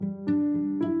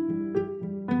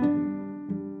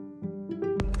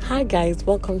Hi guys,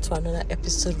 welcome to another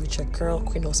episode with your girl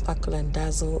Queen of Sparkle and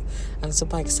Dazzle. I'm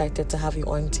super excited to have you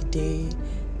on today,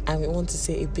 and we want to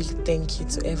say a big thank you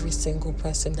to every single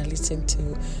person that listened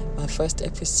to my first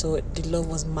episode. The love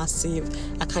was massive.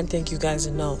 I can't thank you guys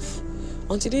enough.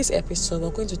 On today's episode,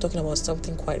 we're going to be talking about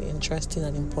something quite interesting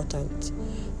and important: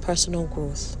 personal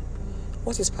growth.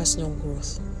 What is personal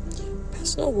growth?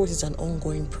 Personal growth is an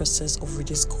ongoing process of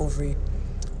rediscovery.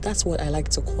 That's what I like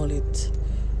to call it.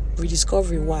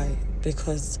 Rediscovery. Why?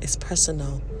 Because it's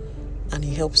personal and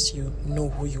it helps you know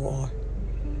who you are.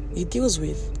 It deals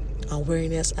with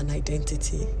awareness and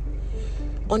identity.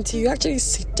 Until you actually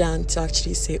sit down to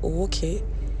actually say, oh, okay,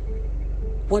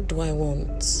 what do I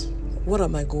want? What are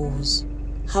my goals?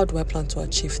 How do I plan to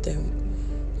achieve them?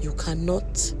 You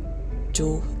cannot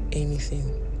do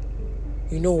anything.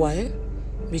 You know why?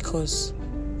 Because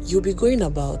you'll be going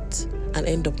about and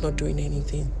end up not doing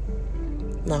anything.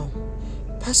 Now,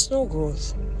 personal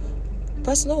growth,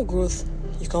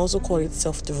 you can also call it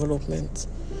self-development.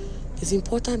 It's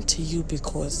important to you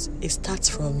because it starts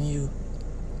from you.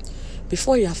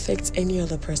 Before it affects any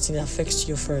other person, it affects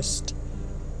you first.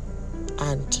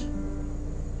 And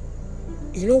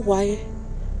you know why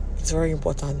it's very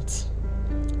important?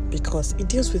 Because it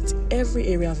deals with every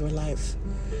area of your life.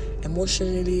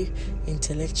 Emotionally,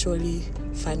 intellectually,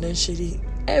 financially,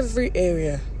 every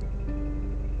area.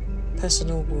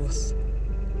 Personal growth.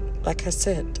 Like I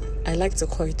said, I like to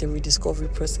call it the rediscovery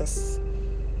process.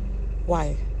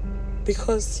 Why?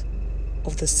 Because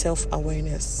of the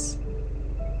self-awareness.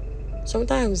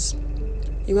 Sometimes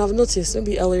you have noticed,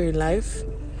 maybe earlier in life,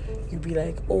 you'll be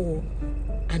like, oh,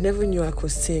 I never knew I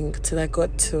could sing till I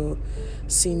got to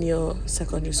senior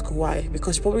secondary school. Why?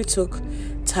 Because you probably took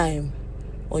time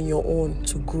on your own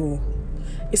to grow.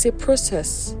 It's a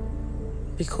process,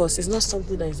 because it's not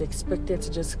something that is expected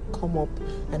to just come up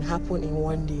and happen in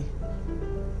one day.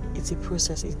 It's a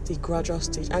process, it's a gradual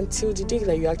stage. Until the day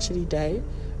that you actually die,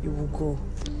 you will grow.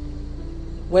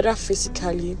 Whether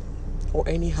physically or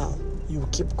anyhow, you will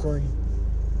keep growing.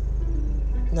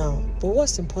 Now, but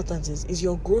what's important is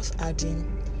your growth adding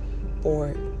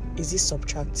or is it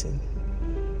subtracting?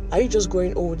 Are you just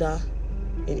growing older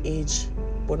in age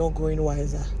but not growing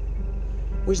wiser?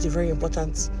 Which is the very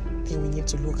important thing we need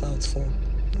to look out for.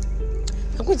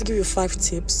 I'm going to give you 5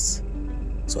 tips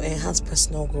to enhance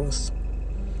personal growth.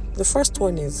 The first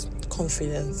one is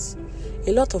confidence.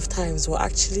 A lot of times we're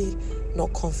actually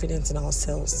not confident in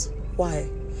ourselves. Why?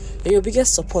 You're your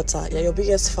biggest supporter, you're your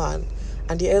biggest fan,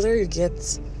 and the earlier you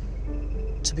get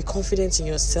to be confident in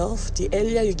yourself, the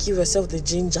earlier you give yourself the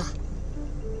ginger,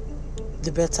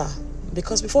 the better.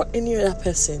 Because before any other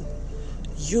person,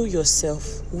 you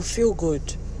yourself will feel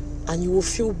good and you will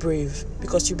feel brave,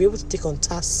 because you'll be able to take on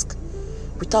task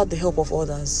without the help of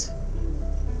others.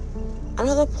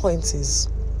 Another point is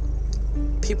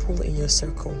people in your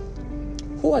circle.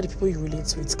 Who are the people you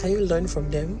relate with? Can you learn from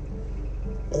them?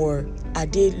 Or are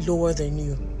they lower than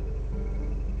you?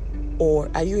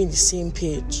 Or are you in the same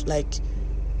page? Like,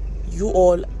 you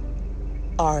all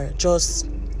are just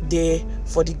there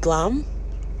for the glam?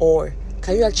 Or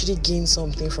can you actually gain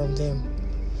something from them?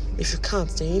 If you can't,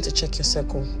 then you need to check your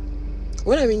circle.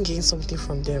 When I mean gain something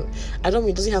from them, I don't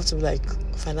mean it doesn't have to be like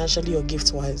financially or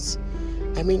gift-wise.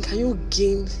 I mean, can you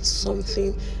gain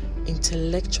something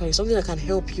intellectually, something that can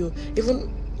help you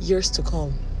even years to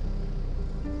come?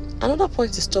 Another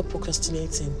point is stop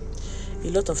procrastinating.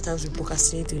 A lot of times we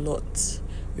procrastinate a lot.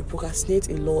 We procrastinate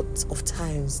a lot of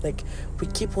times. Like, we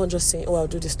keep on just saying, oh, I'll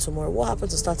do this tomorrow. What happened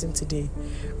to starting today?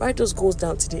 Write those goals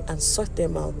down today and sort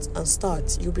them out and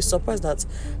start. You'll be surprised at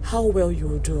how well you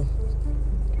will do.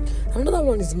 Another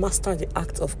one is master the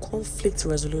act of conflict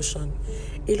resolution.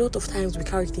 A lot of times we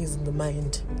carry things in the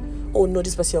mind. Oh no,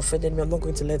 this person offended me, I'm not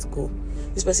going to let go.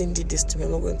 This person did this to me,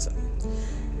 I'm not going to.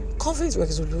 Conflict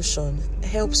resolution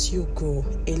helps you grow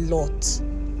a lot.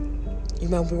 You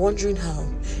might be wondering how.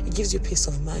 It gives you peace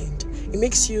of mind. It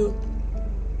makes you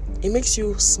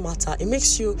smarter. It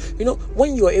makes you,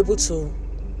 when you are able to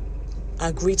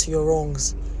agree to your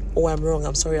wrongs. Oh, I'm wrong,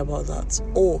 I'm sorry about that.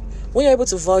 Oh, when you're able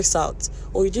to voice out,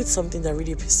 oh, you did something that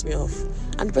really pissed me off,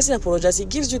 and the person apologizes, it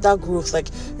gives you that growth. Like,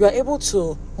 you are able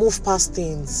to move past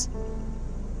things.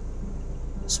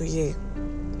 So yeah,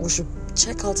 we should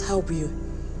check out how we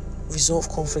resolve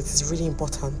conflict. It's really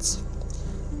important.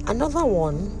 Another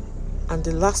one, and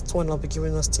the last one I'll be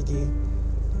giving us today,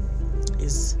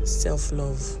 is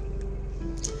self-love.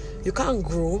 You can't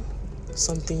grow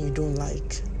something you don't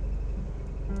like.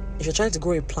 If you're trying to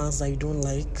grow a plant that you don't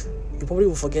like, you probably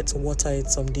will forget to water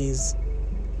it some days.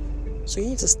 So you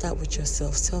need to start with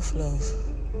yourself. Self-love.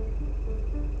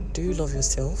 Do you love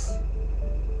yourself?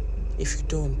 if you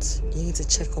don't, you need to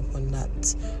check up on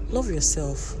that. Love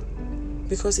yourself,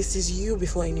 because it is you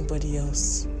before anybody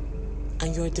else.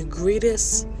 And you're the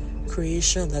greatest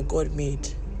creation that God made.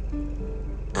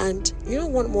 And you know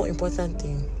one more important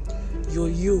thing? You're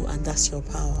you, and that's your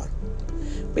power.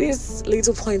 With these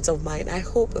little points of mine, I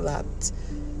hope that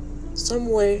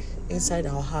somewhere inside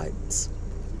our hearts,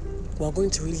 we're going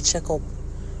to really check up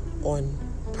on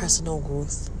personal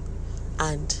growth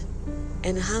and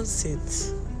enhance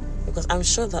it. Because I'm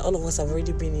sure that all of us have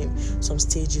already been in some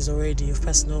stages already of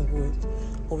personal growth,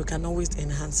 but we can always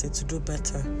enhance it to do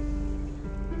better.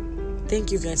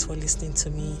 Thank you guys for listening to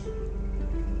me.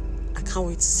 I can't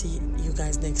wait to see you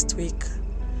guys next week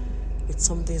with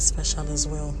something special as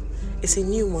well. It's a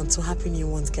new month, so happy new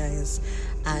month, guys.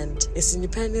 And it's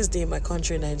Independence Day in my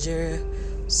country, Nigeria.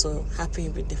 So happy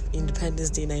Independence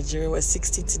Day, Nigeria. We're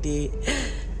 60 today.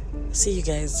 See you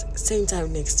guys same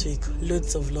time next week.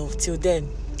 Loads of love. Till then.